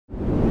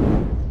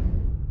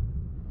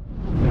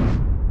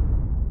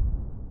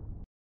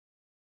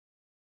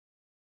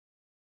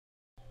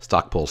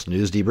StockPulse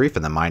news debrief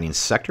in the mining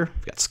sector.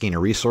 We've got Skeena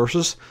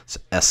Resources, it's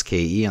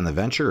SKE on the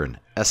venture, and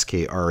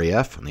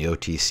SKREF on the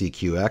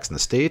OTCQX in the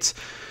States.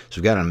 So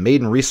we've got a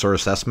maiden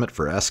resource estimate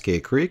for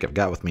Eskay Creek. I've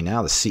got with me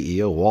now the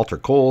CEO, Walter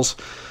Coles.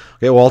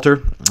 Okay, Walter,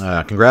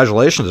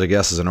 congratulations, I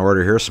guess, is in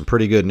order here. Some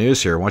pretty good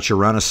news here. Why don't you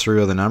run us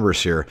through the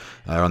numbers here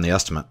on the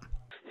estimate?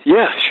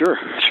 Yeah, sure.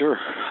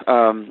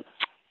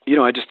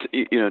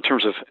 In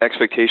terms of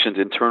expectations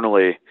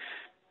internally,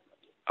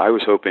 I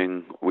was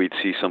hoping we'd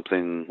see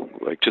something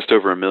like just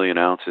over 1 million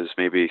ounces,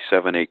 maybe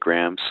 7-8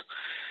 grams.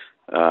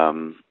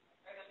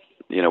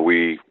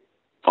 We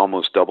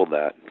almost doubled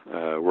that.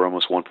 We're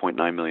almost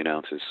 1.9 million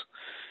ounces,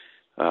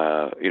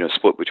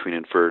 split between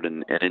inferred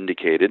and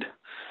indicated.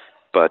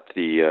 But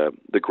the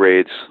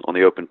grades on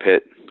the open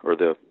pit, or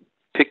the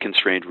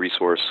pit-constrained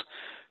resource,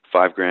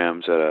 5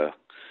 grams at a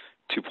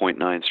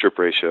 2.9 strip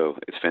ratio,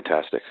 it's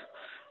fantastic.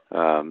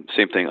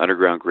 Same thing,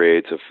 underground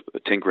grades of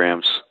 10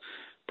 grams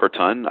per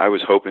ton. I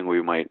was hoping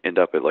we might end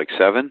up at like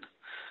 7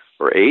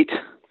 or 8.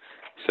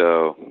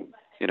 So,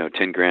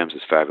 10 grams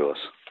is fabulous.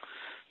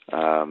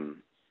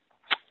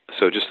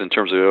 So just in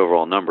terms of the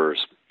overall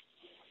numbers,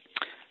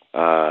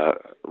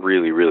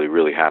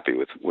 really happy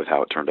with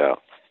how it turned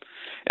out.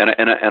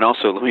 And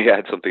also, let me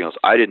add something else.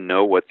 I didn't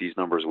know what these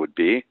numbers would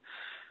be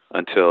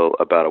until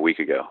about a week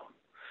ago,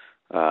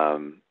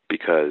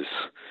 because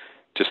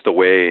just the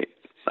way,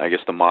 I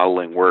guess, the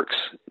modeling works,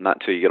 not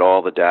until you get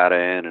all the data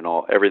in and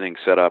everything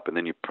set up, and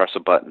then you press a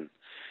button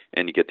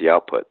and you get the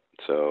output.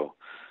 So,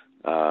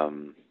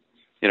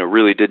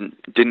 really didn't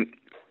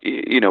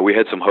we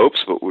had some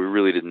hopes, but we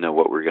really didn't know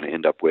what we were going to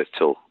end up with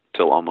till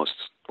almost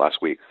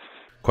last week.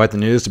 Quite the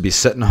news to be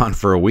sitting on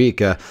for a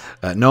week.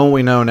 Knowing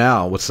we know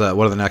now, what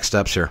are the next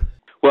steps here?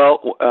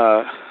 Well,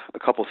 a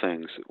couple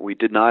things. We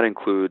did not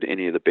include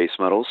any of the base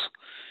metals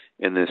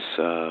in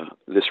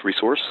this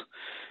resource,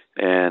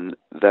 and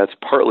that's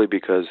partly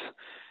because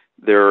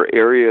there are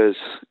areas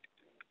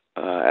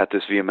at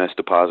this VMS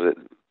deposit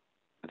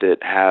that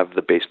have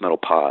the base metal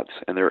pods,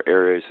 and there are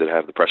areas that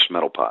have the precious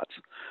metal pods.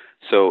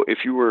 So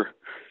if you're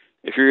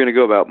going to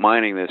go about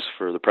mining this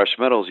for the precious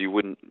metals, you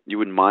wouldn't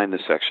mine the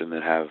sections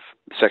that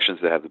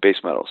have the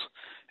base metals,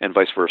 and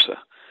vice versa.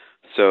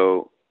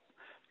 So,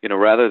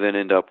 rather than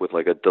end up with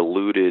like a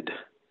diluted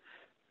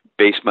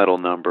base metal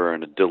number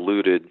and a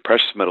diluted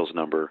precious metals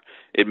number,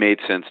 it made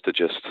sense to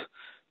just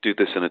do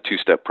this in a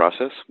two-step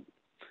process.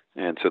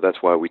 And so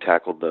that's why we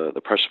tackled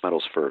the precious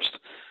metals first.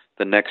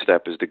 The next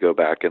step is to go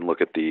back and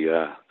look at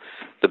the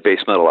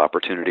base metal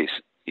opportunities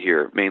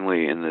here,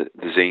 mainly in the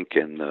zinc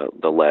and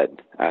the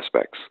lead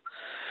aspects.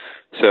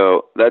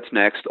 So that's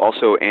next.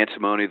 Also,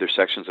 antimony. There's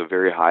sections of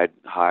very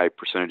high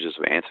percentages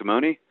of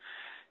antimony,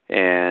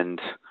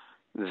 and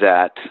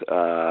that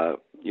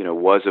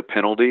was a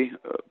penalty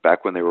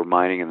back when they were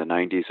mining in the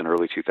 90s and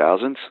early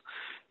 2000s,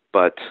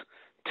 but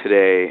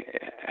today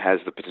has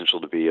the potential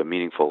to be a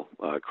meaningful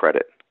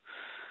credit.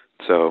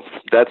 So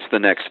that's the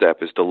next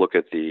step, is to look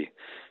at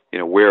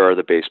where are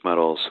the base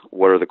metals,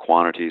 what are the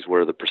quantities,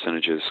 what are the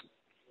percentages,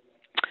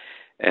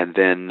 and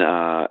then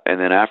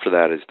after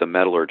that is the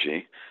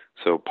metallurgy.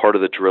 So part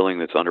of the drilling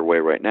that's underway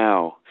right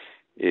now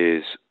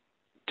is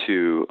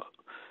to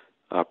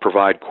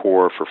provide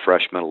core for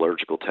fresh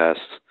metallurgical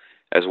tests,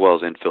 as well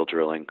as infill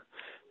drilling.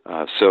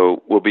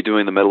 So we'll be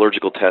doing the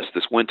metallurgical test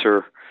this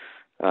winter,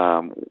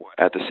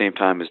 at the same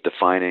time as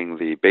defining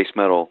the base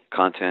metal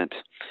content,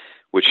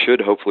 which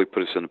should hopefully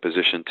put us in a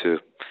position to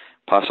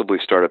possibly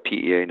start a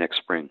PEA next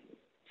spring.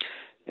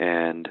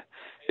 And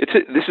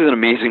this is an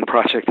amazing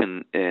project,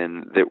 and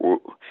that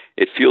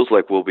it feels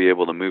like we'll be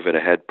able to move it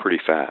ahead pretty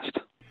fast.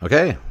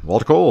 Okay,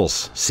 Walter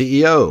Coles,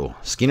 CEO,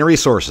 Skeena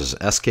Resources,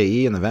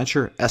 SKE in the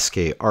venture,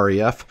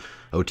 SKREF,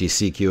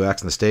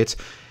 OTCQX in the States.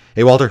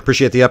 Hey, Walter,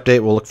 appreciate the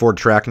update. We'll look forward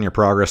to tracking your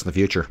progress in the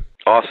future.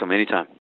 Awesome, anytime.